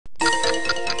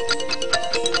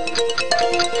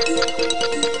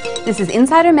This is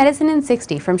Insider Medicine in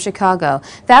 60 from Chicago.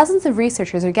 Thousands of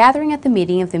researchers are gathering at the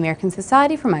meeting of the American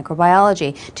Society for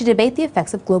Microbiology to debate the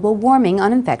effects of global warming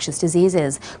on infectious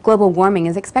diseases. Global warming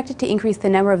is expected to increase the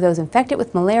number of those infected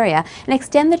with malaria and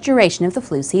extend the duration of the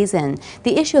flu season.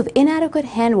 The issue of inadequate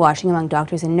hand washing among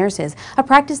doctors and nurses, a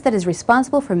practice that is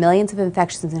responsible for millions of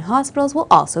infections in hospitals, will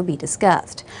also be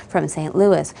discussed. From St.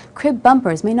 Louis, crib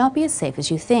bumpers may not be as safe as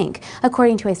you think.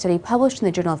 According to a study published in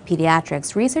the Journal of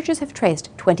Pediatrics, researchers have traced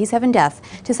 27 deaths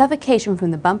to suffocation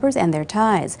from the bumpers and their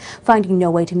ties. Finding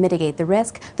no way to mitigate the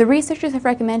risk, the researchers have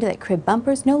recommended that crib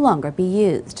bumpers no longer be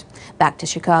used. Back to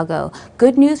Chicago.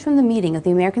 Good news from the meeting of the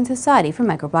American Society for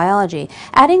Microbiology.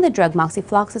 Adding the drug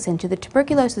moxifloxacin to the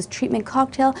tuberculosis treatment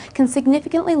cocktail can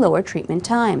significantly lower treatment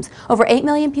times. Over 8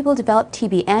 million people develop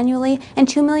TB annually, and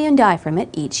 2 million die from it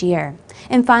each year.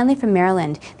 And finally, from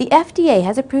Maryland, the FDA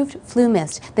has approved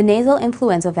FluMist, the nasal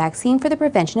influenza vaccine for the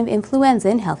prevention of influenza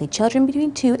in healthy children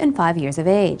between 2 and 5 years of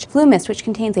age. FluMist, which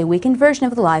contains a weakened version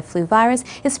of the live flu virus,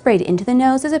 is sprayed into the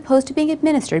nose as opposed to being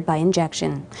administered by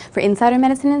injection. For Insider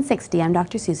Medicine in 60, I'm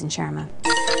Dr. Susan Sharma.